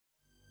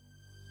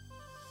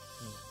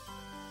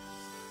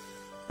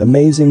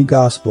Amazing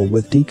Gospel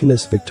with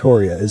Deaconess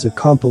Victoria is a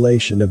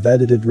compilation of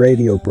edited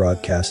radio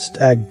broadcasts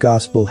tagged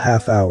Gospel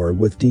Half Hour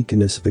with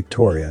Deaconess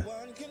Victoria.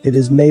 It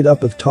is made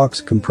up of talks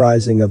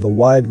comprising of a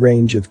wide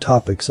range of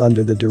topics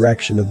under the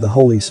direction of the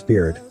Holy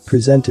Spirit,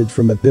 presented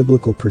from a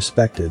biblical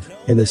perspective,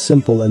 in a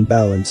simple and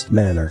balanced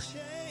manner.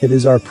 It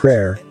is our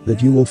prayer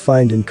that you will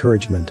find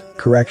encouragement,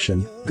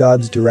 correction,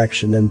 God's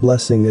direction and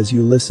blessing as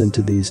you listen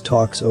to these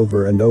talks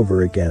over and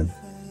over again.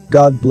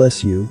 God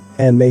bless you,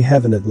 and may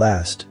heaven at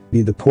last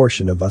be the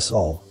portion of us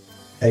all.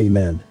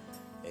 Amen.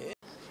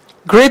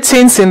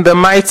 Greetings in the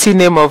mighty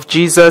name of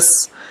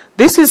Jesus.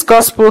 This is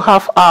Gospel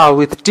Half Hour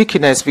with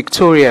Deaconess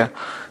Victoria.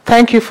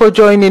 Thank you for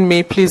joining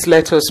me. Please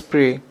let us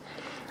pray.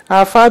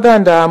 Our Father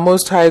and our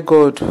Most High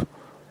God,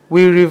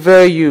 we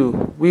revere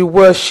you, we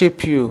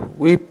worship you,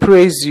 we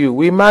praise you,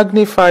 we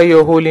magnify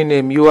your holy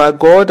name. You are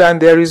God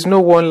and there is no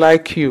one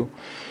like you.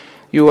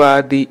 You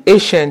are the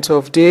Ancient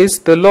of Days,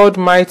 the Lord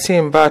mighty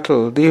in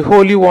battle, the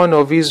Holy One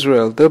of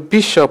Israel, the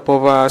Bishop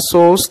of our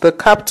souls, the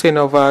Captain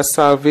of our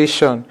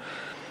salvation.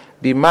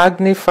 Be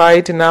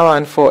magnified now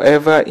and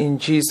forever in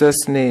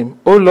Jesus' name.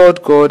 O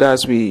Lord God,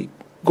 as we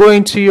go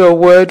into your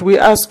word, we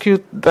ask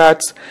you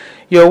that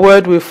your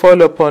word will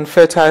fall upon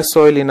fertile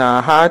soil in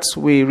our hearts.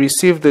 We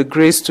receive the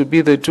grace to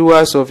be the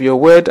doers of your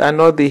word and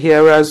not the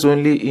hearers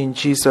only, in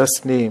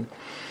Jesus' name.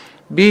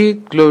 Be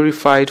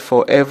glorified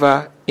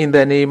forever in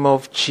the name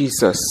of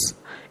Jesus.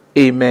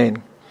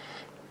 Amen.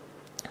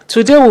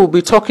 Today we'll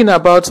be talking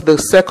about the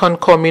second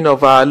coming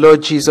of our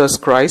Lord Jesus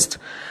Christ.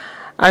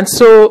 And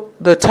so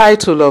the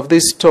title of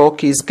this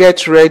talk is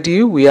Get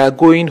Ready, We Are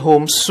Going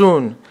Home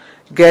Soon.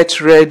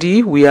 Get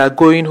ready, we are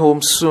going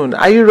home soon.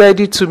 Are you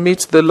ready to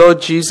meet the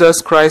Lord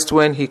Jesus Christ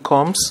when he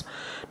comes?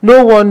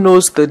 No one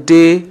knows the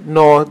day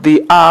nor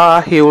the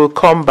hour he will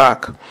come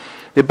back.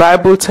 The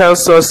Bible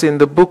tells us in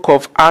the book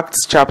of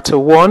Acts chapter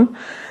 1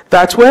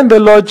 that when the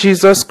Lord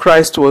Jesus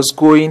Christ was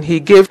going, he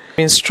gave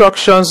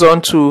instructions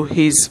unto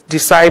his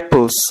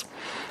disciples.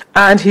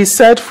 And he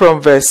said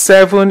from verse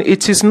 7,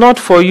 "It is not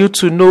for you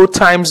to know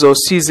times or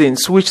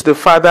seasons which the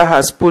Father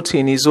has put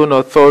in his own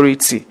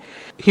authority."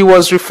 He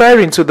was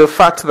referring to the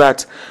fact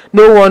that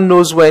no one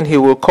knows when he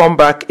will come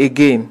back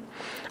again.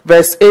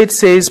 Verse 8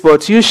 says,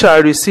 "But you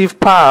shall receive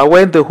power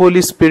when the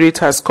Holy Spirit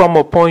has come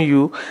upon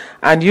you,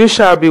 and you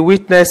shall be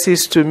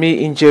witnesses to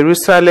me in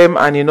Jerusalem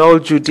and in all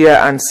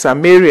Judea and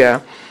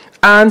Samaria,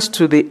 and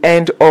to the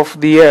end of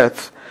the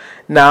earth."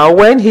 Now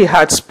when he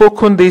had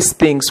spoken these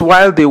things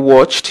while they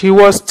watched, he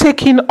was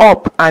taken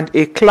up, and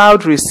a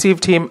cloud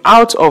received him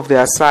out of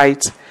their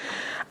sight.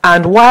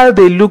 And while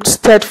they looked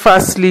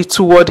steadfastly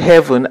toward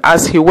heaven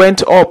as he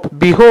went up,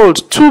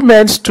 behold, two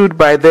men stood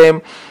by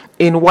them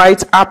in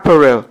white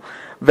apparel.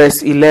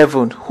 Verse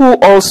 11, who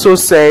also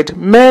said,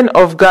 "Men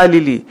of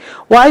Galilee,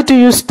 why do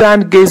you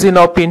stand gazing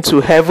up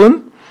into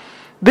heaven?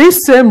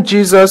 This same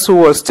Jesus who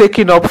was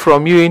taken up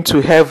from you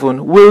into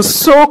heaven will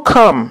so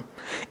come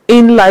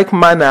in like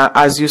manner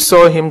as you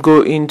saw him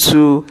go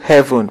into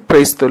heaven."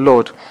 Praise the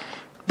Lord.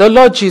 The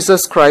Lord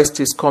Jesus Christ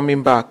is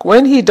coming back.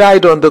 When he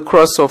died on the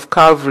cross of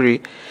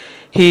Calvary,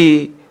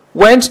 he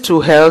went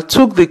to hell,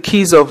 took the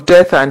keys of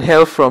death and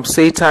hell from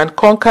Satan,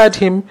 conquered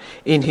him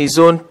in his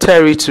own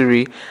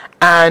territory,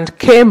 and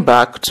came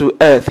back to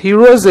earth. He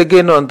rose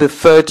again on the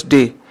third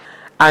day.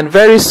 And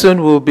very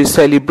soon we'll be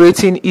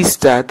celebrating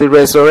Easter, the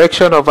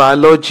resurrection of our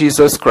Lord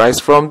Jesus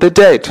Christ from the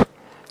dead.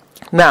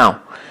 Now,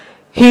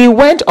 he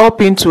went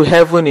up into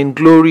heaven in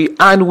glory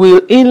and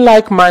will in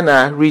like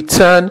manner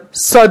return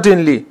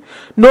suddenly.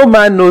 No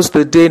man knows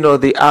the day nor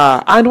the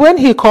hour. And when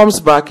he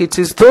comes back, it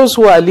is those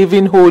who are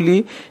living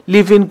holy,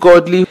 living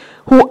godly,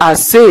 who are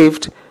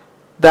saved,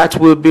 that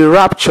will be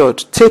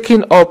raptured,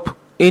 taken up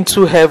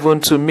into heaven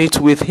to meet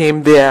with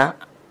him there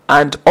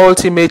and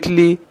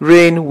ultimately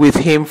reign with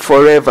him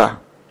forever.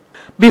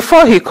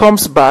 Before he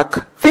comes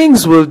back,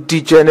 things will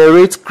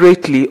degenerate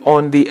greatly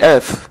on the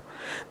earth.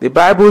 The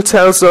Bible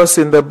tells us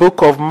in the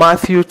book of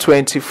Matthew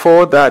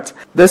 24 that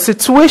the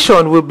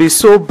situation will be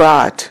so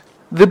bad.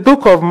 The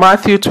book of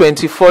Matthew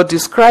 24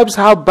 describes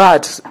how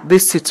bad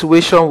this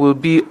situation will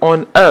be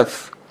on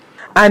earth.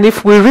 And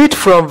if we read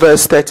from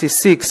verse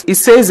 36, it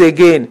says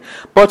again,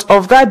 "But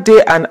of that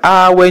day and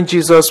hour when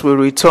Jesus will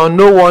return,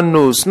 no one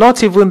knows,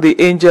 not even the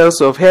angels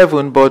of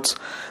heaven, but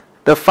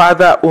the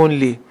Father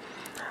only."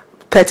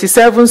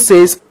 37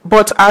 says,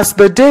 "But as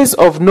the days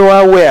of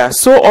Noah were,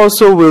 so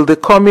also will the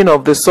coming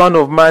of the Son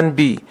of Man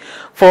be.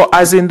 For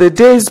as in the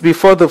days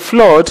before the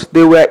flood,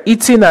 they were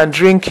eating and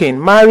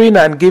drinking, marrying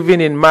and giving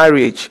in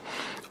marriage,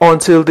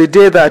 until the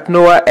day that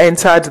Noah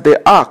entered the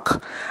ark,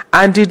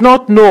 and did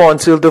not know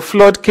until the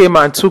flood came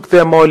and took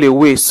them all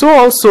away. So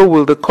also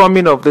will the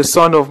coming of the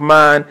Son of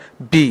Man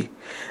be.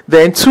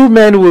 Then two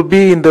men will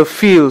be in the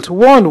field,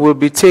 one will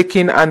be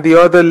taken and the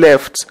other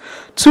left.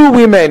 Two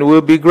women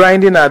will be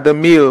grinding at the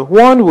mill,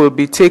 one will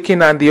be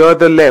taken and the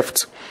other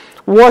left.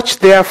 Watch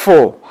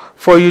therefore,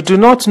 for you do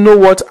not know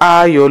what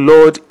hour your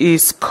Lord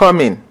is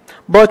coming.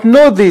 But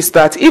know this,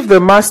 that if the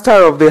master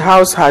of the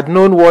house had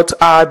known what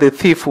hour the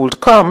thief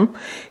would come,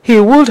 he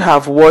would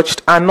have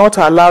watched and not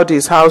allowed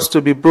his house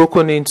to be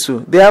broken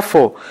into.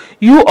 Therefore,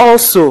 you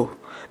also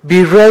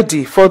be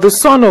ready, for the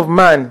Son of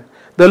Man,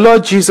 the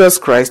Lord Jesus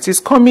Christ, is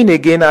coming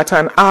again at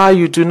an hour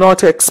you do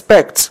not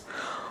expect.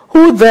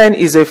 Who then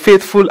is a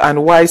faithful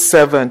and wise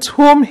servant,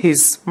 whom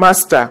his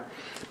master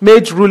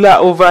made ruler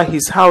over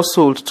his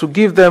household to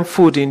give them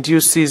food in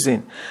due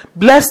season?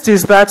 Blessed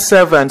is that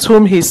servant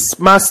whom his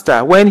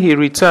master, when he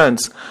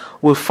returns,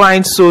 will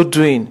find so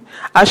doing.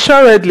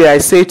 Assuredly, I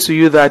say to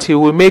you that he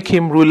will make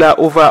him ruler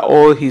over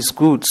all his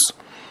goods.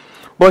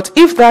 But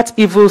if that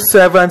evil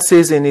servant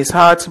says in his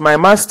heart, my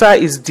master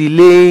is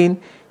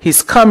delaying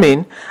his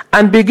coming,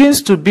 and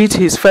begins to beat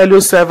his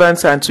fellow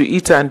servants and to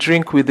eat and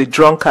drink with the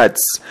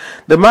drunkards,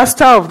 the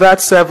master of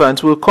that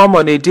servant will come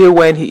on a day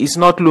when he is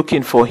not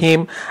looking for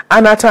him,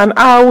 and at an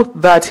hour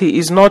that he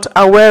is not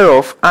aware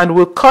of, and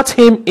will cut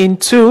him in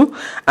two,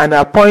 and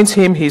appoint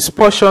him his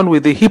portion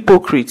with the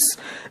hypocrites.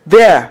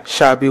 There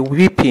shall be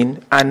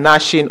weeping and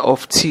gnashing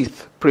of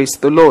teeth. Praise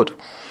the Lord.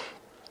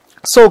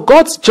 So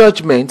God's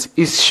judgment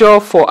is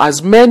sure for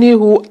as many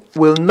who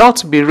will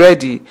not be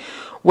ready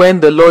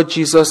when the Lord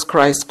Jesus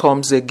Christ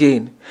comes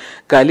again.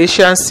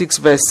 Galatians 6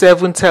 verse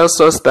 7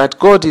 tells us that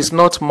God is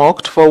not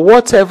mocked, for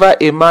whatever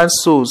a man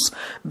sows,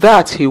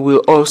 that he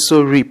will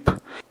also reap.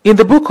 In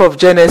the book of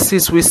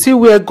Genesis, we see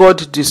where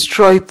God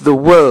destroyed the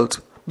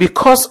world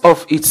because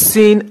of its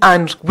sin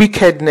and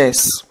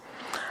wickedness.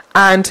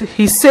 And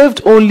he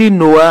saved only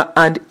Noah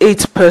and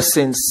 8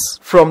 persons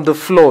from the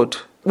flood.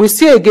 We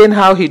see again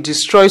how he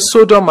destroyed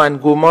Sodom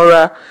and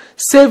Gomorrah,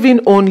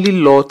 saving only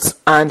Lot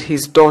and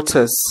his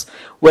daughters.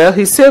 Well,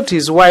 he saved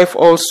his wife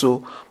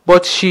also,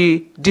 but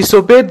she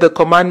disobeyed the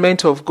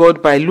commandment of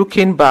God by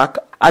looking back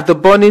at the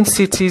burning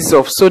cities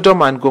of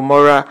Sodom and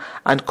Gomorrah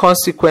and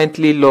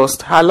consequently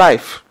lost her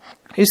life.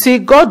 You see,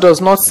 God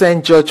does not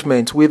send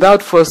judgment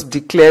without first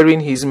declaring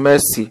his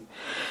mercy.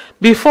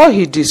 Before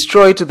he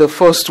destroyed the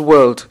first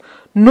world,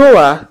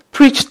 Noah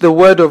preached the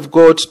word of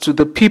God to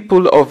the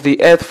people of the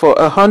earth for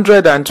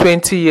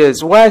 120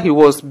 years while he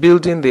was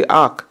building the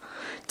ark,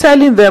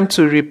 telling them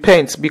to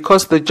repent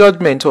because the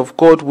judgment of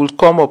God would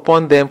come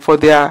upon them for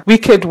their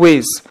wicked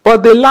ways.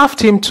 But they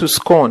laughed him to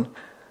scorn,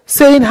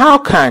 saying, how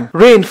can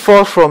rain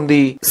fall from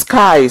the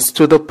skies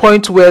to the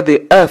point where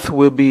the earth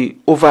will be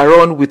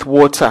overrun with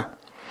water?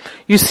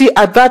 You see,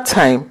 at that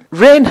time,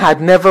 rain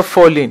had never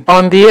fallen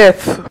on the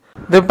earth.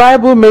 The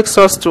Bible makes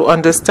us to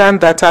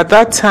understand that at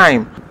that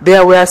time,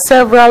 there were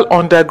several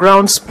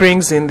underground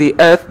springs in the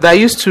earth that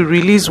used to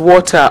release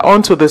water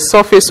onto the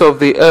surface of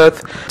the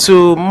earth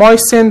to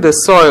moisten the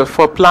soil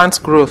for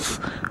plant growth.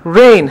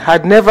 Rain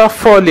had never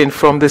fallen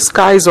from the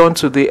skies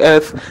onto the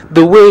earth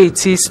the way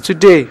it is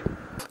today.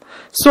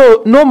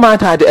 So no man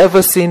had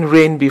ever seen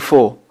rain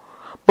before.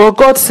 But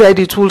God said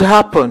it would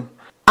happen.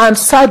 And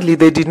sadly,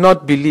 they did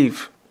not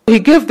believe. He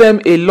gave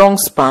them a long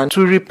span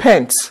to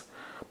repent.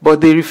 But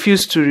they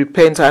refused to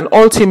repent, and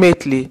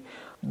ultimately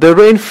the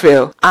rain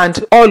fell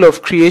and all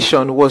of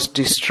creation was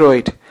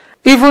destroyed.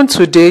 Even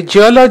today,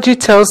 geology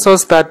tells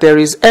us that there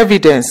is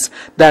evidence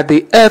that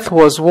the earth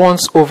was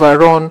once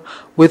overrun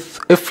with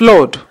a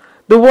flood.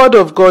 The word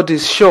of God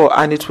is sure,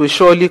 and it will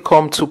surely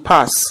come to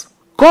pass.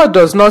 God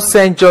does not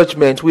send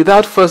judgment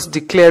without first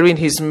declaring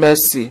his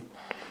mercy.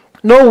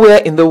 Nowhere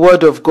in the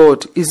word of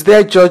God is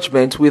there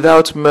judgment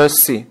without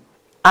mercy.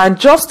 And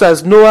just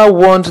as Noah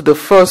warned the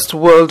first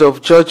world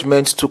of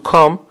judgment to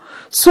come,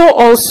 so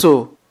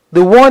also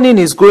the warning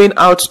is going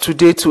out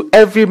today to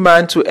every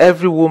man, to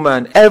every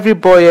woman, every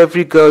boy,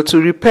 every girl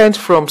to repent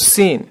from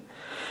sin.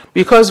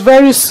 Because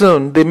very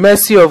soon the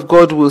mercy of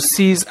God will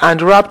cease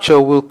and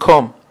rapture will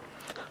come.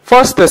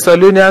 1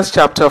 Thessalonians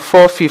chapter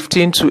 4,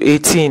 15 to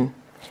 18.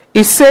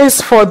 It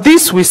says, for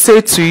this we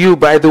say to you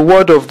by the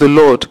word of the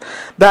Lord,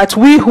 that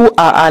we who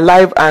are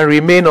alive and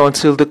remain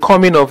until the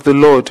coming of the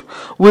Lord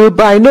will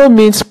by no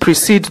means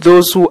precede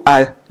those who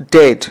are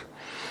dead.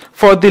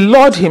 For the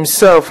Lord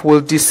himself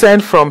will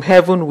descend from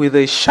heaven with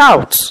a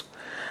shout,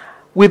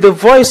 with the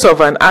voice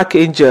of an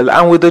archangel,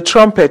 and with the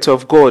trumpet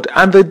of God,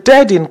 and the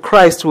dead in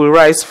Christ will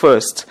rise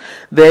first.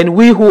 Then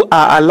we who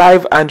are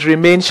alive and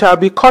remain shall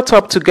be caught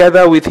up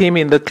together with him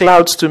in the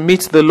clouds to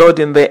meet the Lord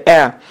in the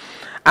air.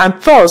 And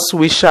thus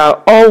we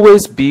shall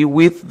always be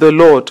with the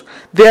Lord.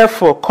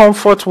 Therefore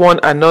comfort one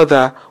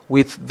another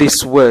with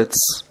these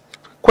words.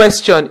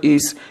 Question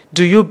is,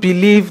 do you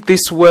believe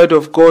this word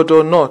of God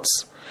or not?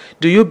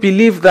 Do you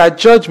believe that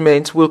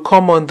judgment will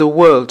come on the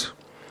world?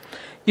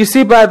 You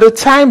see, by the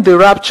time the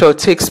rapture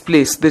takes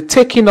place, the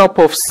taking up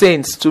of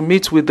saints to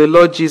meet with the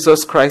Lord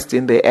Jesus Christ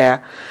in the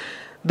air,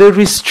 the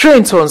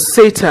restraint on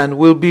Satan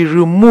will be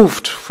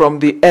removed from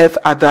the earth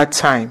at that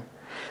time.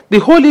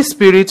 The Holy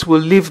Spirit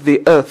will leave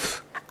the earth.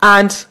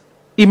 And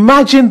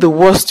imagine the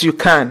worst you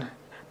can.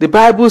 The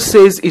Bible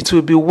says it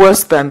will be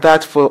worse than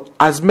that for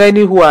as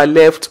many who are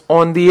left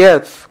on the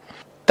earth.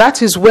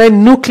 That is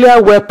when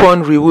nuclear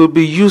weaponry will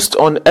be used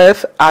on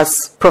earth,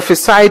 as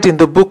prophesied in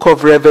the book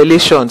of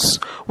Revelations,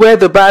 where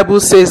the Bible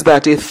says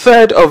that a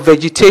third of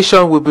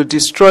vegetation will be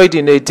destroyed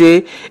in a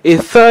day, a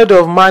third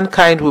of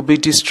mankind will be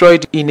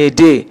destroyed in a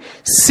day.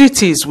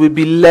 Cities will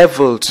be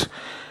leveled.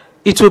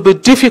 It will be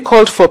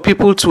difficult for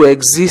people to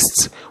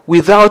exist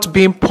without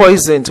being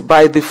poisoned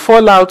by the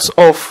fallout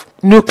of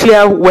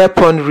nuclear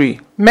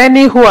weaponry.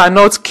 Many who are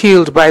not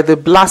killed by the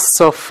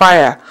blasts of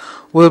fire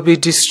will be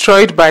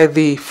destroyed by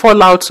the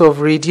fallout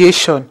of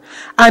radiation,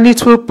 and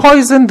it will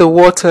poison the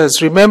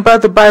waters. Remember,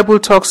 the Bible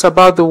talks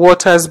about the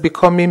waters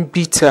becoming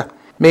bitter.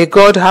 May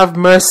God have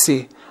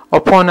mercy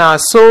upon our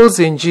souls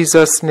in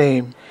Jesus'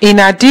 name. In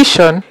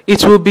addition,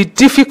 it will be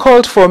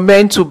difficult for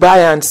men to buy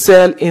and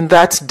sell in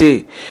that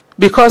day,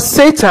 because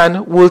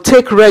Satan will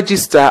take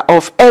register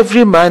of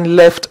every man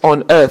left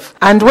on earth.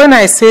 And when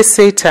I say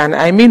Satan,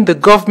 I mean the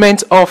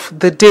government of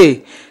the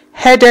day,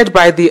 headed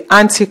by the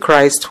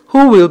Antichrist,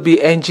 who will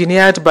be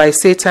engineered by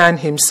Satan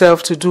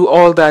himself to do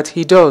all that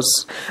he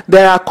does.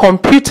 There are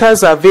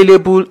computers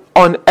available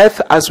on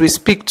earth as we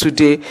speak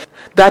today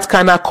that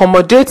can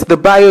accommodate the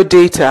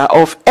biodata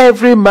of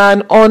every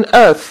man on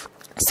earth.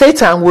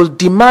 Satan will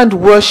demand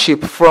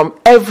worship from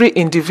every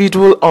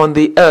individual on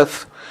the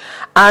earth,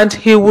 and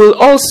he will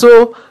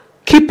also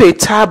keep a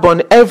tab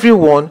on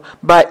everyone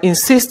by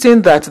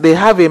insisting that they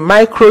have a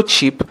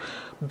microchip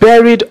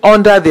buried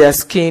under their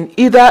skin,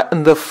 either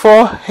in the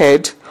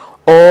forehead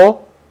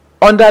or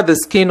under the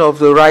skin of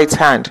the right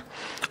hand.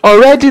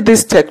 Already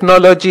this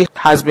technology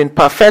has been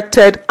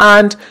perfected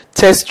and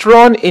test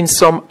run in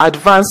some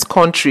advanced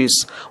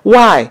countries.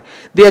 Why?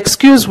 The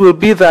excuse will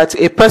be that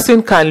a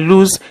person can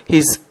lose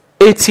his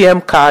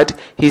ATM card,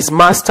 his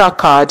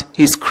MasterCard,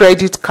 his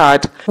credit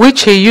card,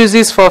 which he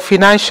uses for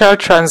financial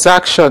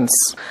transactions.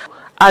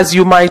 As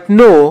you might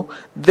know,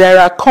 there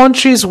are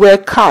countries where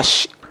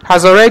cash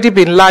has already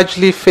been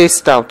largely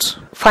phased out.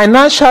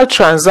 Financial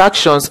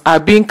transactions are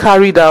being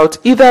carried out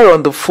either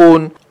on the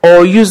phone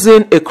or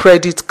using a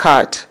credit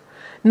card.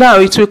 Now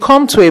it will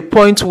come to a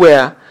point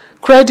where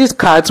credit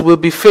cards will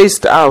be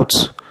phased out,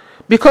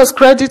 because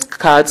credit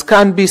cards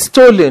can be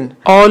stolen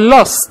or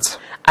lost.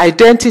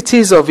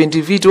 Identities of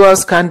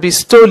individuals can be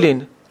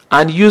stolen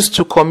and used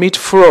to commit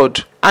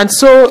fraud. And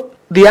so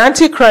the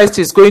Antichrist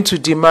is going to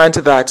demand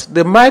that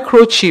the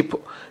microchip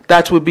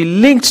that will be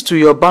linked to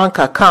your bank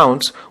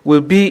account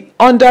will be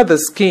under the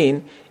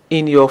skin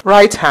in your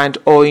right hand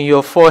or in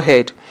your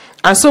forehead.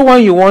 And so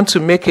when you want to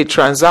make a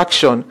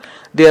transaction,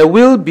 there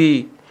will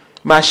be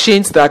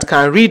machines that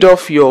can read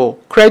off your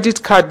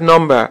credit card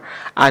number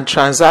and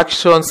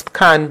transactions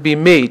can be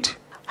made.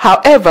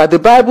 However, the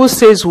Bible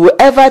says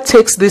whoever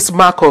takes this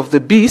mark of the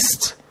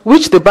beast,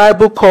 which the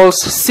Bible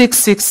calls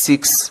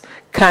 666,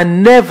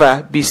 can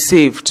never be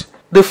saved.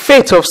 The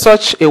fate of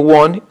such a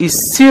one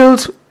is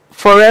sealed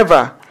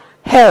forever.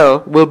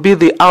 Hell will be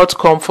the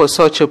outcome for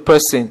such a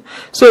person.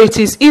 So it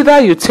is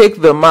either you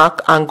take the mark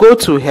and go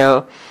to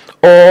hell,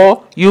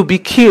 or you be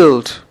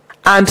killed.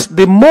 And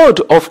the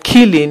mode of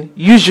killing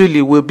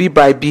usually will be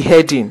by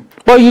beheading.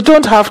 But you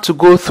don't have to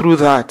go through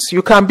that.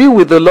 You can be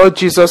with the Lord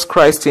Jesus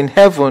Christ in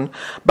heaven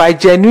by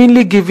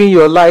genuinely giving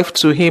your life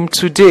to him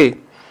today.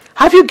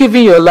 Have you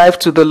given your life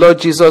to the Lord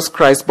Jesus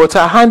Christ but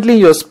are handling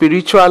your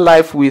spiritual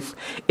life with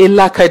a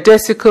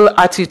lackadaisical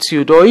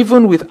attitude or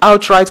even with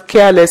outright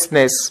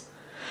carelessness?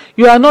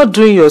 You are not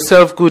doing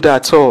yourself good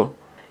at all.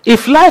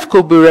 If life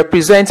could be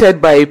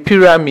represented by a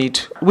pyramid,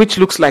 which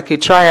looks like a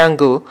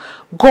triangle,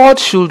 God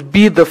should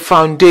be the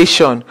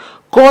foundation.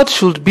 God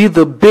should be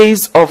the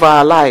base of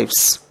our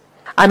lives.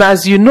 And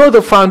as you know,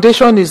 the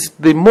foundation is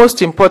the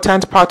most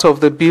important part of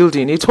the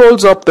building. It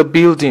holds up the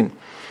building.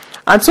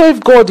 And so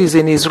if God is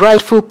in his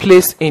rightful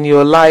place in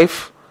your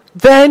life,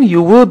 then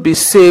you will be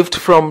saved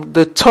from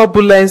the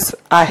turbulence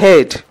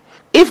ahead.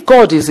 If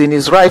God is in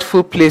his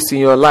rightful place in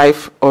your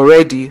life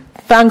already,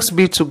 thanks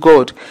be to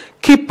God.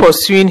 Keep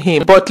pursuing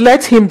him, but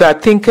let him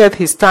that thinketh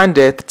he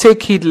standeth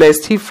take heed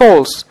lest he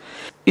falls.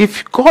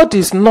 If God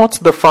is not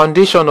the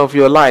foundation of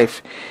your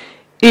life,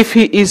 if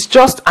he is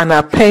just an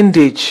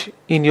appendage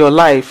in your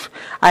life,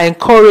 I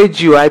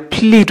encourage you, I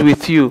plead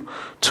with you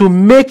to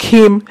make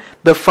him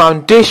the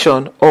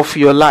foundation of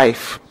your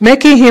life.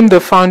 Making him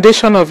the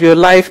foundation of your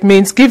life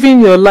means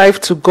giving your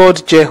life to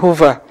God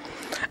Jehovah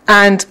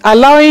and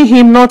allowing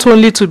him not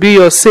only to be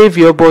your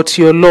Savior but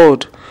your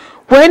Lord.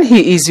 When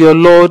he is your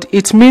Lord,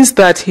 it means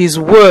that his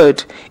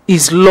word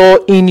is law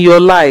in your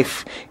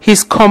life.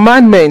 His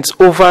commandments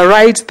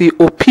override the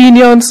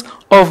opinions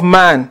of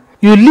man.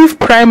 You live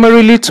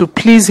primarily to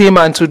please him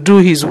and to do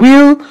his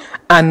will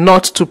and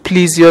not to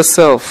please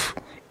yourself.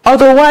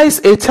 Otherwise,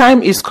 a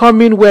time is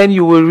coming when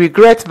you will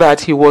regret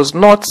that he was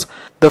not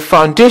the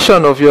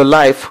foundation of your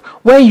life,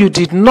 when you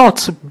did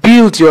not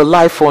build your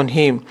life on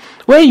him,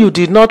 when you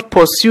did not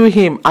pursue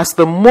him as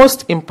the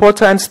most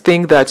important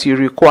thing that you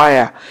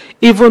require,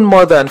 even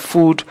more than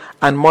food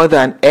and more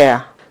than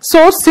air.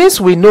 So since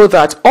we know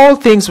that all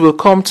things will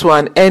come to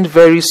an end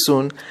very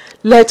soon,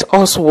 let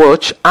us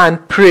watch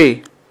and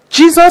pray.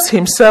 Jesus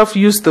himself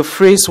used the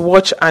phrase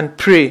watch and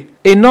pray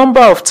a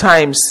number of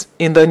times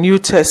in the New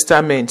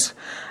Testament.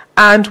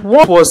 And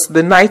one was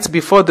the night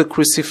before the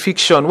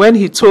crucifixion, when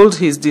he told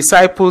his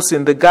disciples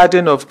in the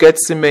Garden of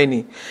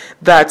Gethsemane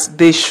that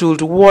they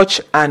should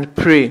watch and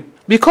pray,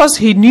 because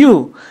he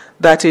knew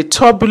that a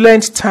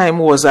turbulent time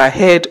was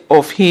ahead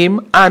of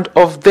him and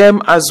of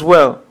them as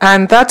well.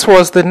 And that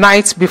was the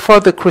night before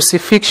the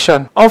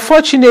crucifixion.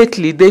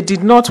 Unfortunately, they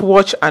did not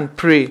watch and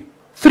pray.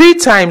 3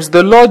 times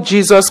the Lord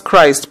Jesus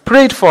Christ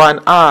prayed for an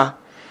hour,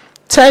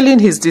 telling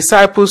his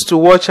disciples to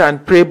watch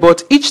and pray,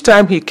 but each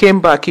time he came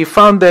back, he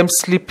found them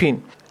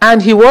sleeping.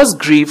 And he was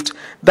grieved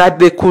that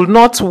they could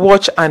not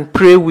watch and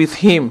pray with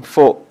him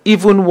for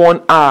even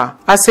 1 hour.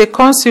 As a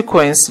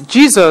consequence,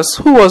 Jesus,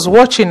 who was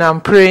watching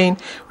and praying,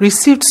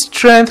 received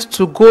strength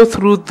to go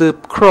through the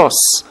cross.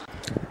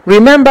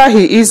 Remember,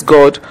 he is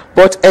God,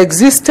 but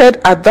existed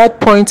at that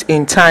point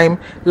in time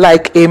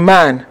like a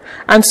man.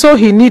 And so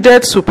he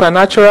needed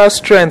supernatural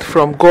strength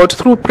from God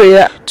through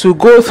prayer to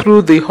go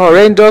through the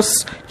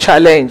horrendous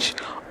challenge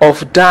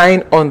of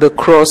dying on the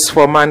cross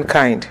for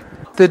mankind.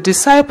 The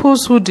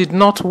disciples who did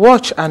not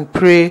watch and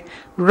pray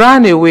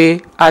ran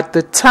away at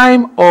the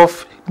time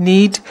of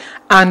need,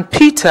 and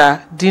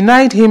Peter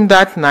denied him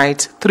that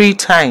night 3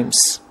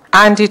 times.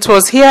 And it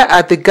was here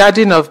at the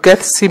Garden of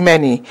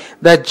Gethsemane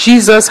that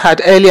Jesus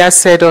had earlier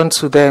said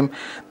unto them,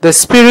 "The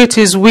spirit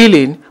is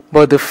willing,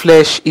 but the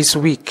flesh is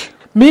weak."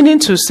 Meaning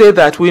to say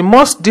that we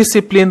must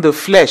discipline the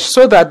flesh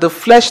so that the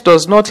flesh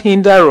does not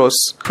hinder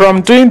us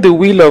from doing the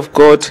will of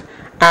God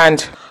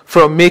and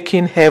from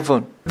making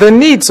heaven. The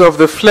needs of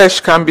the flesh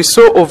can be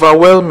so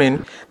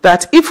overwhelming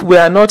that if we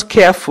are not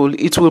careful,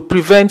 it will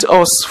prevent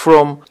us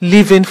from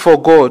living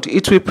for God.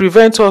 It will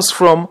prevent us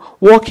from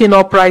walking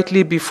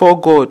uprightly before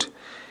God.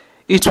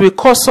 It will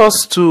cause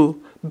us to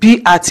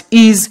be at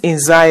ease in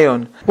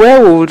Zion, where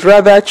we would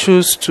rather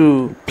choose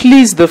to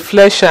please the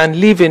flesh and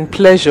live in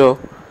pleasure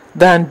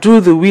than do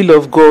the will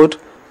of God,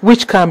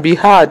 which can be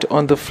hard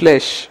on the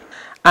flesh.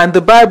 And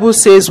the Bible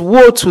says,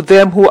 "Woe to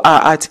them who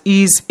are at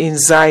ease in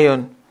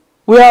Zion."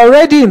 We are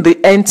already in the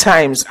end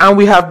times, and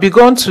we have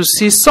begun to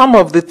see some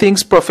of the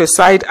things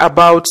prophesied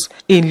about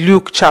in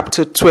Luke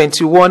chapter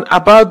 21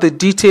 about the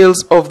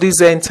details of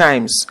these end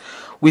times.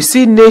 We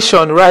see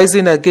nation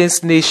rising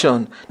against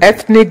nation,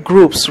 ethnic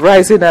groups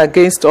rising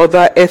against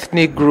other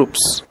ethnic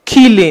groups,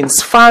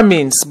 killings,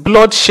 famines,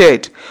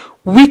 bloodshed,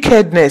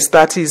 wickedness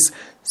that is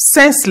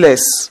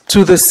senseless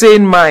to the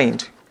sane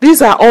mind.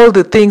 These are all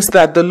the things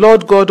that the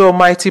Lord God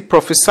Almighty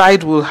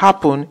prophesied will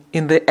happen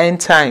in the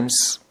end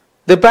times.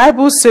 The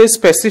Bible says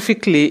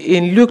specifically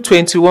in Luke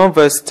 21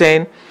 verse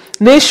 10,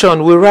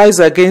 "Nation will rise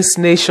against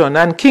nation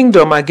and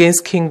kingdom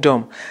against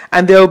kingdom,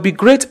 and there will be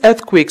great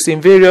earthquakes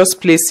in various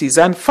places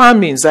and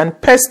famines and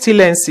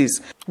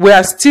pestilences." We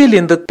are still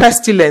in the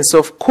pestilence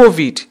of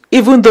COVID,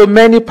 even though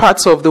many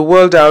parts of the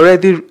world are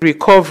already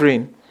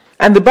recovering.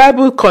 And the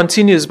Bible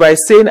continues by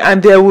saying,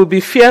 "And there will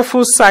be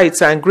fearful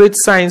sights and great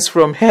signs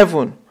from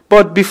heaven.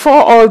 But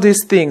before all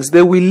these things,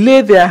 they will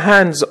lay their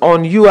hands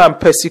on you and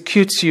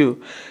persecute you.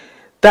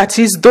 That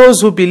is,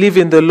 those who believe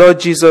in the Lord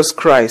Jesus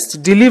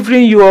Christ,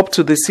 delivering you up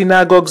to the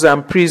synagogues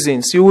and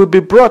prisons. You will be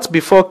brought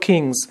before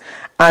kings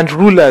and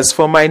rulers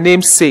for my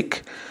name's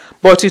sake.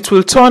 But it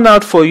will turn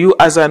out for you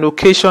as an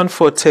occasion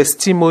for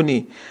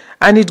testimony."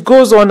 And it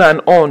goes on and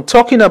on,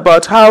 talking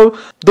about how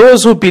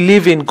those who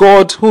believe in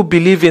God, who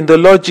believe in the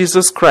Lord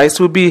Jesus Christ,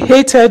 will be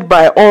hated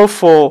by all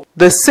for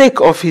the sake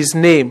of his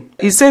name.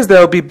 He says there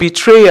will be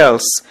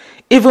betrayals,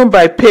 even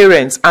by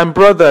parents and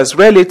brothers,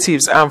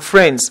 relatives and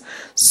friends.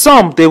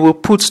 Some they will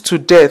put to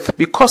death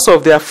because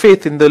of their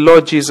faith in the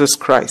Lord Jesus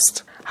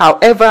Christ.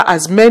 However,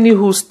 as many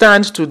who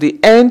stand to the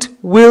end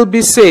will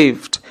be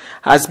saved.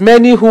 As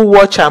many who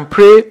watch and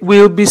pray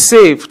will be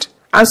saved.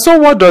 And so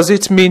what does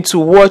it mean to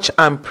watch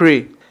and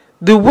pray?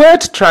 The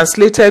word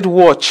translated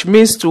watch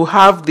means to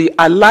have the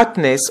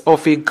alertness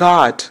of a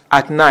guard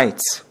at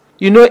night.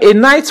 You know, a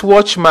night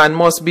watchman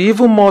must be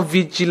even more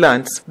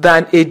vigilant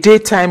than a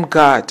daytime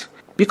guard,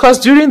 because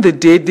during the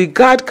day, the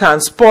guard can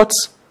spot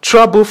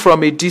trouble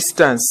from a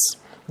distance.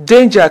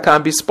 Danger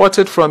can be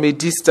spotted from a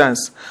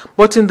distance.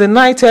 But in the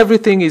night,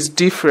 everything is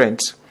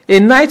different. A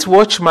night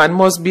watchman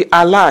must be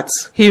alert.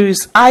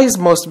 His eyes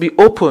must be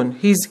open.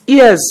 His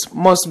ears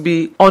must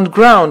be on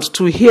ground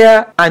to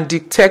hear and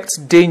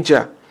detect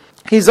danger.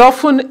 He's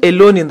often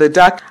alone in the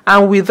dark,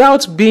 and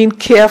without being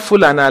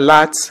careful and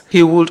alert,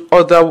 he would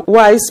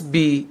otherwise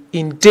be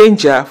in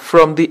danger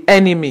from the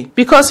enemy,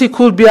 because he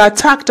could be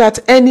attacked at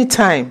any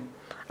time,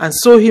 and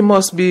so he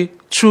must be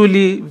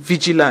truly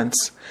vigilant.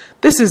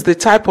 This is the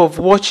type of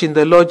watching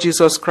the Lord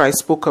Jesus Christ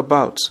spoke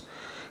about.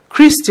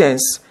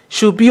 Christians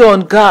should be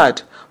on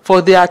guard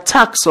for the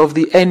attacks of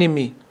the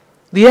enemy.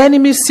 The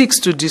enemy seeks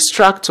to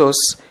distract us.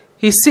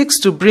 He seeks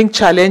to bring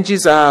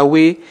challenges our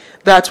way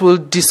that will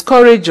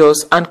discourage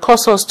us and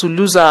cause us to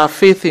lose our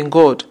faith in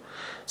God,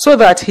 so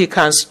that he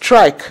can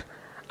strike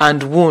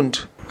and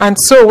wound. And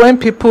so when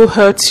people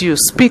hurt you,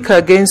 speak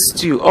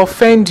against you,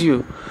 offend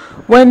you,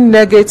 when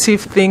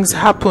negative things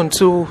happen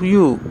to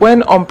you,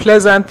 when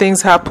unpleasant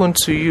things happen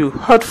to you,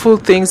 hurtful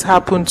things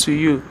happen to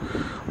you,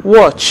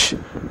 watch,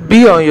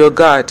 be on your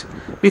guard,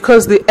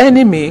 because the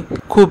enemy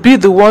could be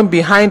the one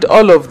behind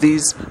all of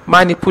these,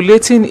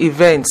 manipulating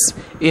events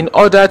in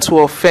order to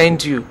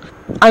offend you.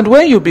 And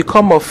when you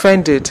become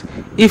offended,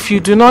 if you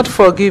do not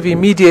forgive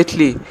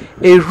immediately,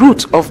 a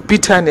root of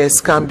bitterness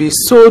can be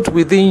sowed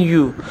within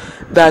you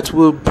that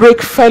will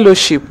break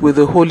fellowship with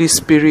the Holy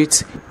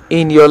Spirit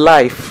in your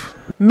life.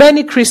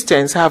 Many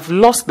Christians have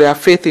lost their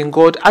faith in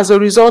God as a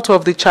result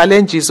of the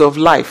challenges of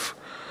life.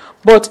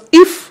 But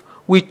if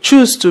we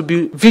choose to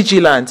be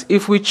vigilant,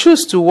 if we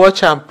choose to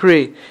watch and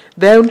pray,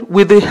 then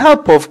with the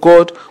help of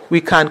God,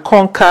 we can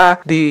conquer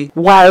the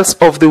wiles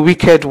of the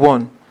wicked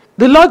one.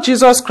 The Lord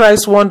Jesus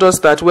Christ warned us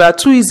that we are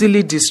too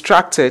easily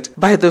distracted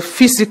by the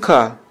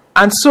physical,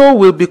 and so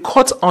we'll be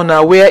caught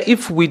unaware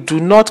if we do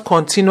not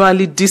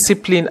continually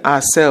discipline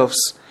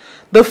ourselves.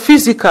 The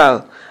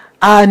physical,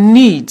 our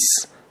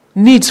needs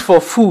for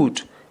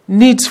food,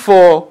 needs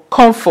for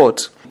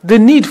comfort, the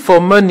need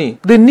for money,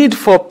 the need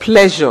for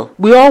pleasure.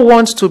 We all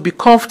want to be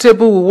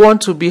comfortable, we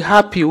want to be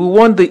happy, we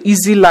want the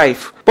easy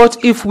life.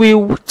 But if we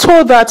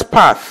toe that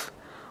path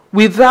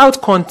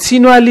without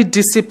continually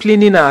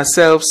disciplining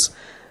ourselves,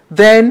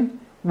 then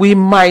we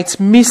might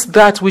miss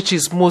that which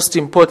is most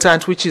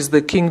important, which is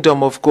the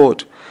kingdom of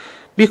God.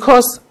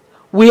 Because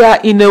we are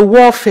in a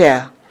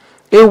warfare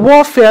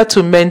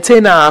to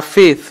maintain our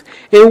faith,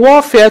 a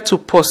warfare to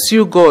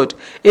pursue God,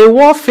 a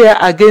warfare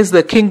against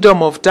the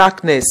kingdom of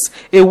darkness,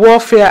 a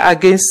warfare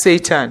against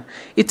Satan.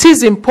 It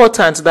is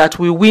important that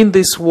we win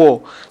this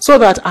war so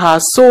that our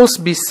souls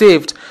be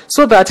saved,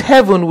 so that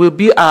heaven will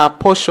be our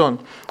portion.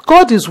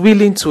 God is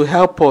willing to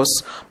help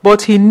us,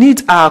 but he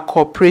needs our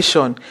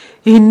cooperation.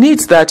 He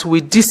needs that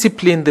we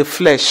discipline the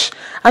flesh.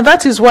 And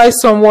that is why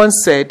someone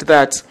said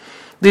that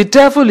the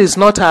devil is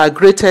not our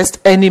greatest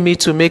enemy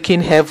to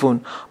making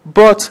heaven,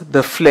 but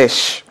the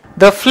flesh.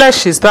 The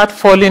flesh is that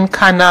fallen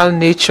carnal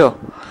nature,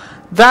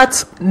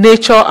 that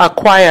nature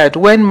acquired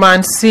when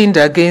man sinned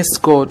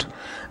against God,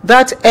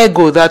 that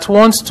ego that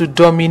wants to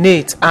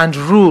dominate and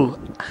rule,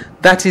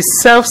 that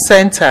is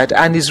self-centered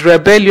and is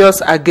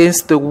rebellious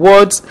against the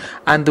words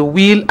and the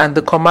will and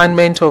the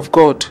commandment of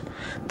God.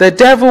 The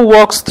devil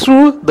walks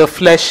through the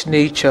flesh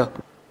nature.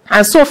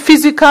 And so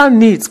physical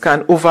needs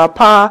can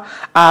overpower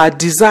our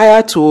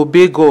desire to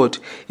obey God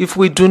if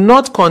we do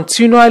not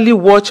continually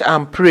watch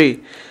and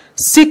pray,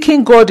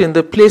 seeking God in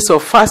the place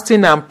of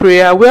fasting and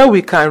prayer, where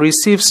we can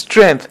receive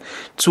strength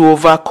to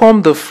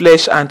overcome the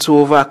flesh and to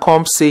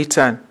overcome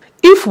Satan.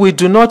 If we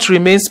do not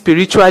remain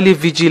spiritually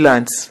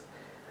vigilant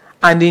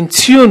and in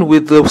tune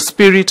with the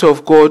Spirit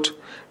of God,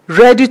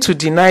 ready to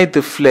deny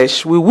the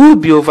flesh, we will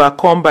be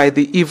overcome by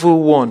the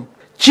evil one.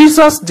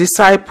 Jesus'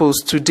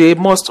 disciples today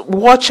must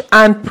watch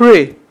and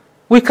pray.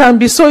 We can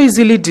be so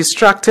easily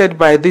distracted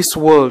by this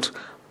world,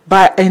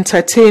 by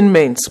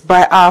entertainment,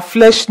 by our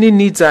fleshly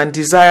needs and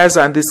desires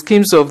and the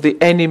schemes of the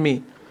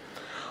enemy.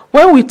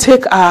 When we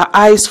take our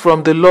eyes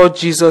from the Lord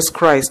Jesus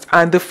Christ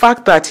and the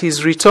fact that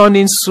he's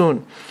returning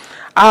soon,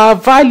 our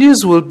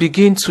values will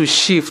begin to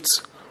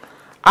shift.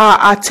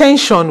 Our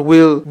attention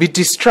will be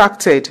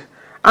distracted,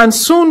 and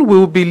soon we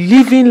will be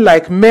living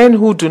like men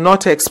who do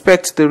not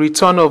expect the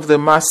return of the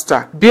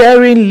Master,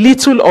 bearing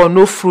little or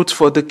no fruit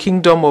for the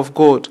kingdom of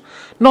God,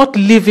 not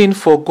living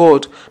for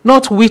God,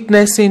 not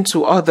witnessing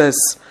to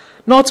others,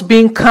 not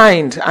being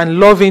kind and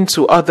loving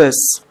to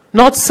others,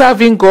 not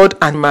serving God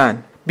and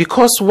man.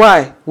 Because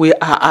why? We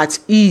are at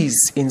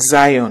ease in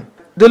Zion.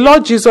 The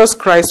Lord Jesus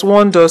Christ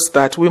warned us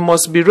that we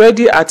must be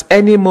ready at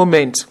any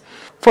moment,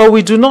 for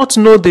we do not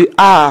know the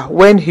hour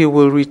when he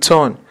will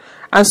return.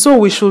 And so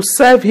we should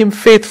serve him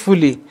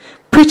faithfully,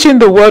 preaching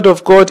the word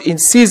of God in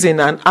season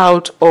and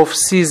out of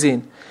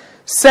season.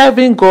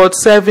 Serving God,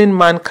 serving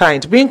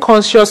mankind, being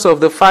conscious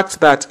of the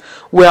fact that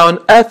we are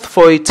on earth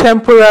for a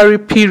temporary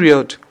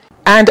period.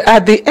 And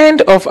at the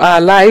end of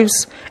our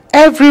lives,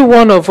 every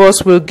one of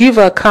us will give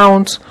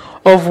account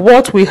of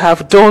what we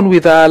have done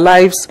with our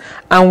lives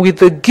and with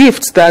the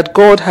gifts that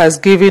God has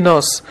given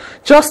us,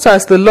 just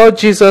as the Lord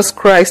Jesus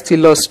Christ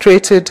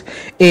illustrated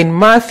in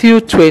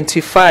Matthew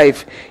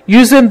 25,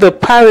 using the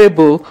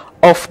parable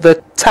of the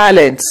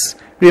talents.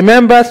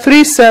 Remember,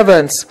 3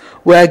 servants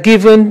were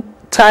given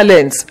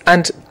talents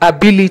and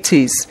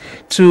abilities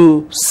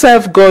to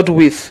serve God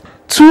with.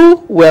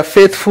 2 were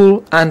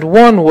faithful and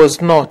 1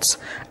 was not.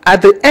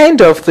 At the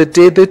end of the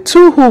day, the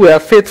 2 who were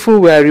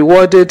faithful were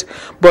rewarded,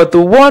 but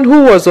the one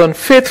who was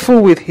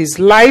unfaithful with his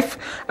life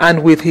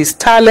and with his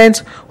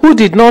talent, who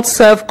did not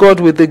serve God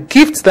with the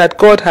gifts that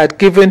God had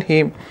given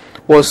him,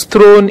 was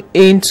thrown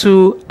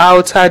into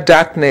outer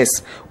darkness,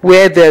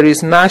 where there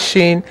is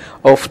gnashing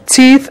of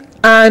teeth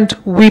and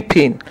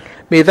weeping.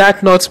 May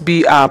that not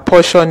be our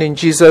portion in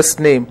Jesus'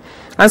 name.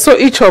 And so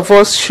each of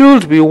us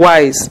should be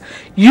wise,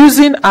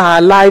 using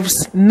our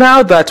lives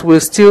now that we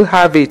still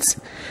have it.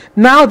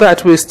 Now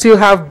that we still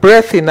have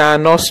breath in our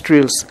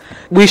nostrils,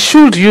 we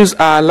should use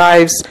our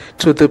lives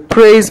to the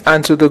praise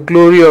and to the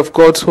glory of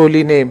God's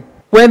holy name.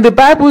 When the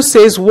Bible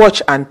says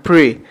watch and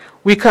pray,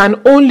 we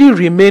can only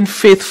remain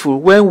faithful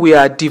when we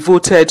are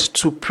devoted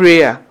to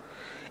prayer.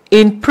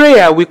 In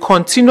prayer, we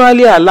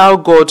continually allow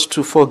God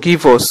to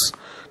forgive us,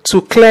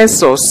 to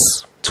cleanse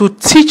us, to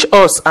teach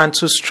us, and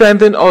to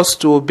strengthen us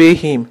to obey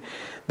him.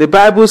 The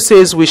Bible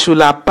says we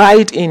should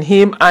abide in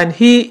him and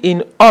he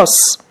in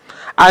us.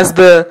 As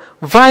the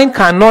vine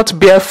cannot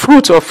bear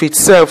fruit of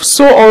itself,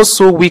 so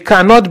also we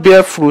cannot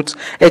bear fruit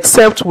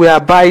except we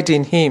abide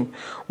in him.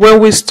 When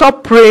we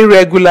stop praying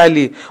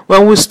regularly,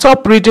 when we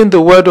stop reading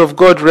the word of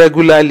God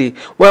regularly,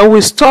 when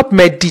we stop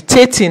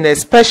meditating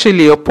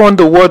especially upon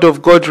the word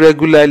of God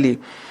regularly,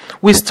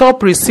 we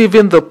stop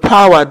receiving the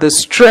power, the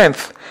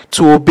strength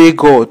to obey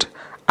God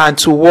and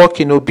to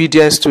walk in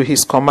obedience to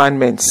his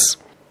commandments.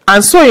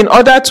 And so in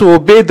order to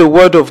obey the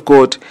word of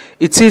God,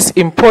 it is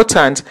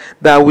important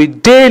that we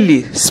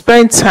daily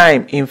spend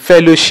time in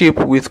fellowship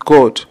with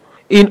God.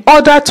 In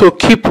order to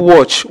keep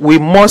watch, we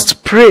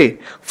must pray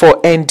for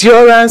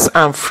endurance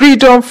and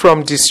freedom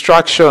from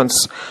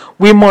distractions.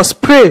 We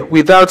must pray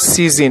without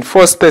ceasing.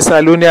 1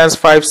 Thessalonians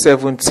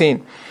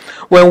 5:17.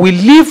 When we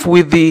live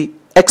with the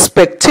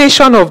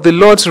expectation of the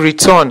Lord's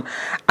return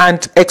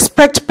and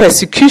expect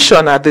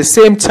persecution at the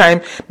same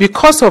time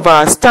because of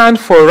our stand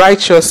for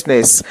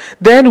righteousness,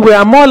 then we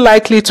are more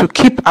likely to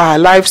keep our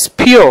lives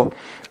pure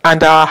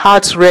and our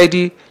hearts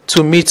ready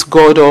to meet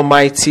God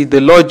Almighty, the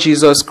Lord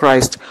Jesus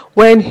Christ,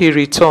 when he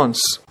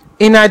returns.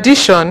 In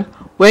addition,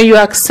 when you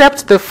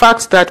accept the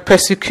fact that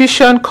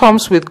persecution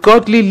comes with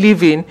godly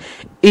living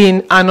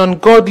in an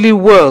ungodly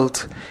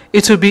world,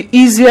 it will be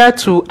easier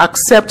to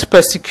accept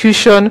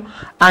persecution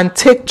and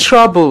take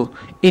trouble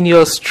in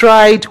your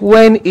stride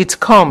when it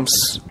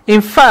comes.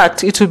 In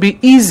fact, it will be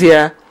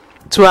easier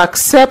to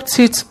accept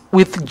it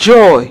with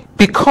joy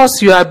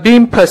because you are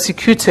being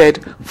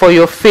persecuted for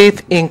your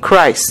faith in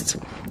Christ.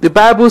 The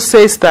Bible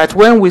says that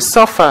when we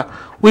suffer,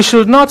 we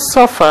should not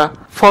suffer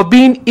for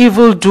being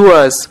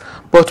evildoers,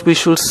 but we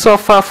should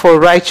suffer for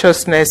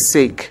righteousness'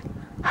 sake.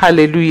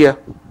 Hallelujah.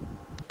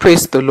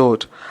 Praise the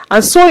Lord.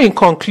 And so in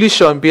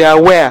conclusion, be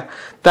aware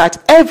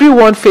that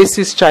everyone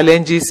faces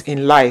challenges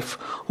in life.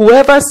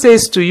 Whoever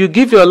says to you,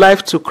 give your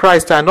life to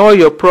Christ and all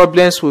your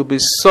problems will be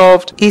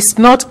solved, is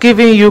not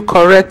giving you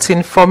correct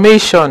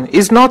information,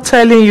 is not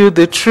telling you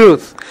the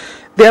truth.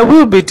 There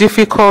will be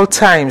difficult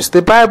times.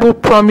 The Bible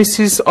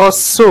promises us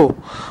so.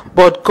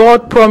 But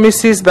God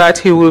promises that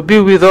he will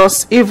be with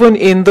us even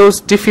in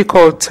those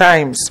difficult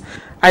times.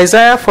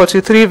 Isaiah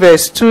 43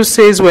 verse 2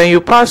 says, when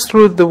you pass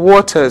through the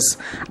waters,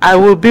 I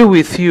will be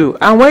with you.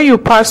 And when you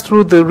pass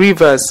through the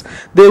rivers,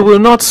 they will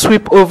not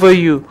sweep over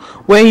you.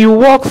 When you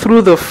walk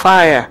through the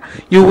fire,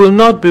 you will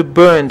not be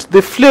burned.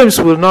 The flames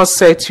will not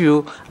set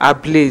you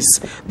ablaze.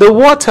 The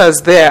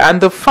waters there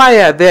and the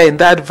fire there in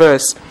that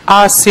verse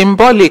are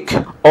symbolic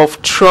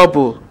of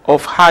trouble,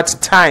 of hard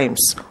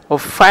times,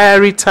 of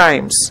fiery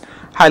times.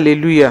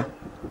 Hallelujah.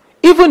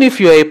 Even if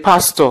you're a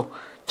pastor,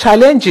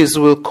 challenges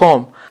will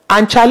come.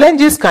 And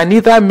challenges can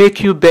either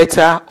make you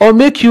better or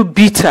make you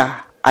bitter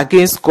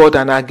against God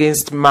and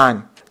against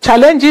man.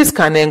 Challenges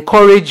can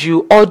encourage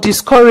you or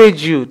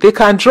discourage you. They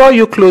can draw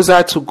you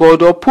closer to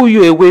God or pull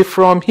you away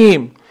from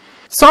him.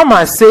 Some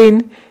are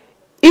saying,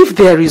 if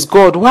there is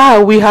God, why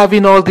are we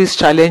having all these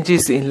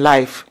challenges in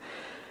life?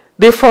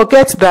 They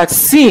forget that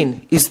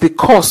sin is the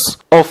cause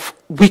of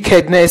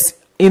wickedness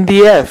in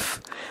the earth.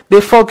 They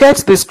forget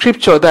the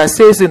scripture that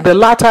says in the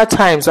latter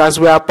times, as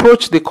we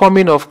approach the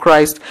coming of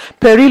Christ,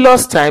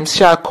 perilous times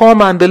shall come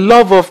and the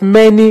love of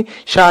many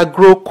shall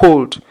grow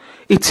cold.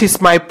 It is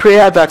my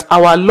prayer that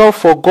our love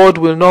for God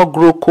will not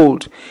grow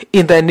cold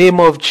in the name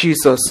of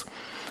Jesus.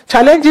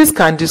 Challenges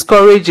can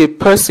discourage a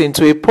person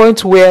to a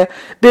point where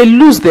they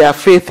lose their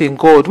faith in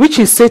God, which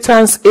is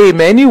Satan's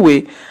aim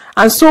anyway.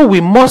 And so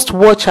we must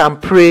watch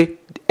and pray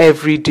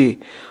every day.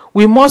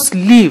 We must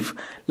live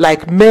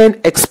like men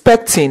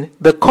expecting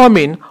the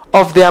coming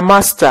of their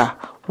master.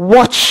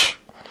 Watch.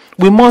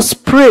 We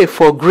must pray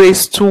for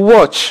grace to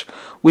watch.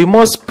 We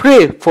must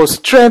pray for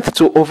strength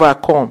to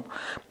overcome.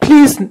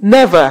 Please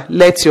never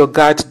let your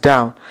guard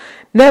down.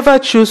 Never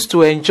choose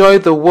to enjoy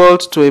the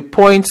world to a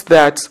point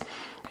that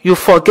you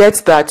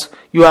forget that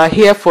you are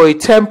here for a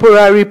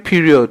temporary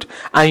period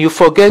and you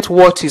forget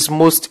what is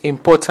most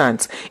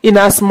important,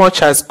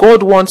 inasmuch as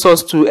God wants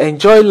us to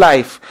enjoy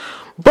life.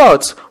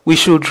 But we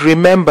should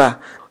remember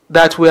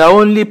that we are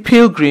only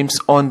pilgrims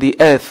on the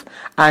earth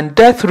and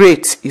death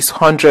rate is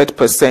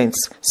 100%.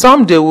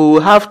 Someday we will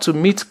have to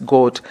meet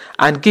God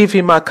and give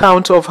him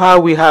account of how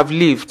we have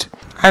lived.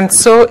 And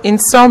so in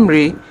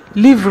summary,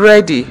 live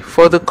ready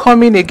for the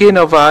coming again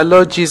of our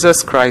Lord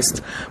Jesus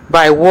Christ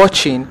by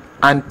watching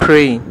and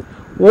praying.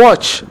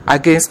 Watch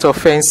against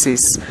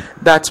offenses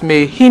that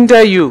may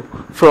hinder you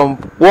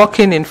from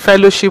walking in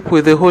fellowship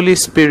with the Holy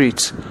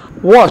Spirit.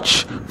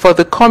 Watch for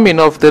the coming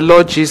of the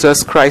Lord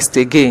Jesus Christ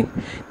again.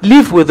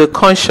 Live with the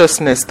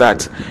consciousness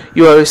that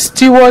you are a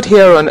steward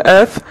here on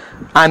earth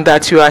and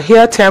that you are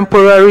here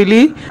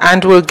temporarily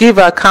and will give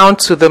account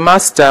to the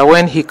Master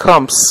when he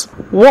comes.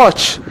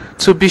 Watch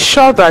to be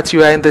sure that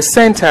you are in the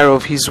center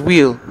of his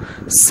will,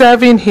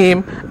 serving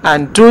him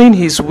and doing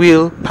his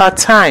will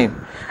part-time.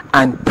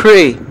 And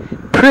pray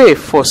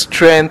for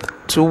strength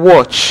to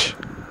watch.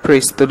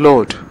 Praise the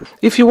Lord.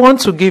 If you want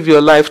to give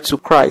your life to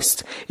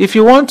Christ, if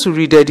you want to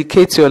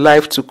rededicate your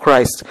life to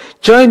Christ,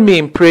 join me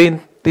in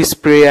praying this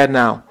prayer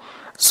now.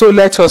 So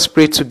let us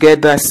pray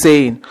together,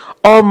 saying,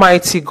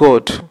 Almighty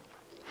God,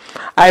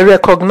 I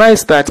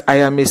recognize that I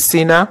am a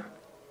sinner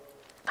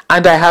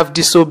and I have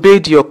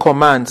disobeyed your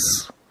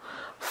commands.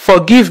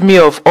 Forgive me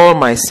of all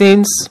my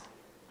sins.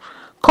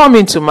 Come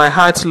into my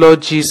heart,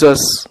 Lord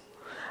Jesus,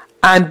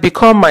 and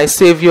become my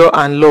Savior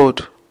and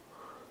Lord.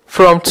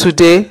 From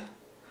today,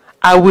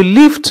 I will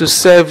live to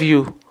serve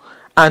you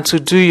and to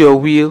do your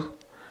will.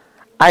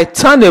 I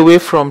turn away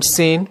from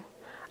sin.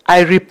 I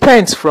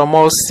repent from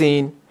all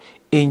sin.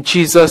 In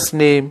Jesus'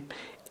 name,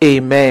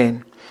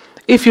 amen.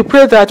 If you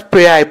pray that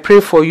prayer, I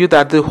pray for you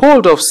that the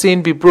hold of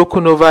sin be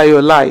broken over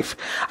your life.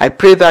 I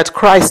pray that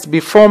Christ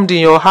be formed in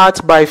your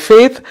heart by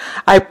faith.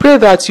 I pray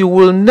that you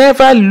will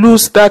never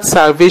lose that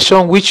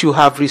salvation which you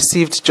have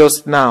received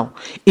just now,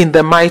 in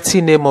the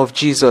mighty name of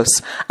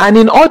Jesus. And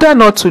in order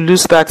not to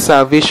lose that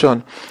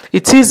salvation,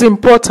 it is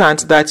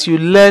important that you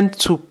learn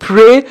to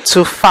pray,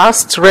 to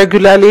fast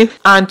regularly,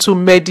 and to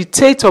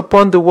meditate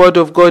upon the Word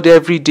of God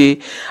every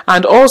day,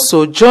 and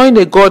also join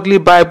a godly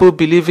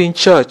Bible-believing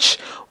church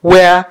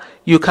where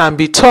you can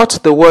be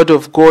taught the Word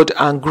of God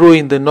and grow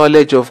in the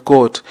knowledge of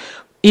God.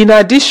 In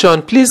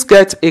addition, please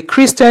get a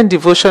Christian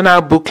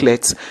devotional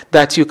booklet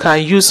that you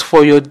can use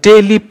for your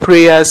daily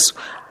prayers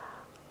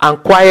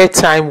and quiet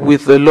time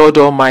with the Lord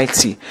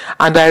Almighty.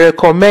 And I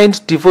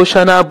recommend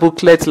devotional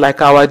booklets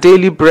like Our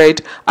Daily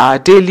Bread, Our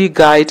Daily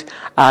Guide,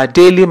 Our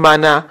Daily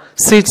Manna,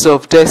 Seeds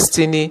of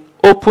Destiny,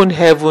 Open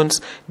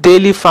Heavens,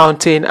 Daily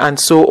Fountain, and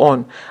so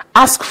on.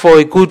 Ask for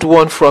a good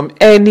one from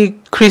any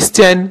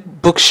Christian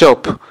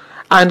bookshop.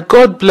 And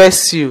God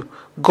bless you.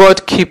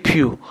 God keep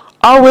you.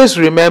 Always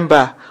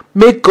remember,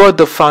 make God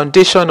the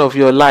foundation of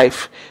your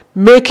life.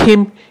 Make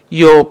Him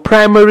your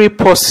primary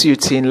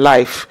pursuit in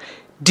life.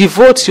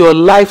 Devote your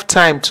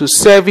lifetime to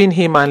serving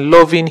Him and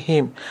loving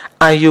Him,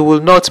 and you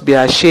will not be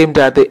ashamed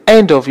at the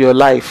end of your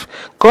life.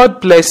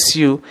 God bless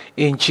you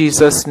in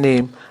Jesus'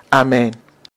 name. Amen.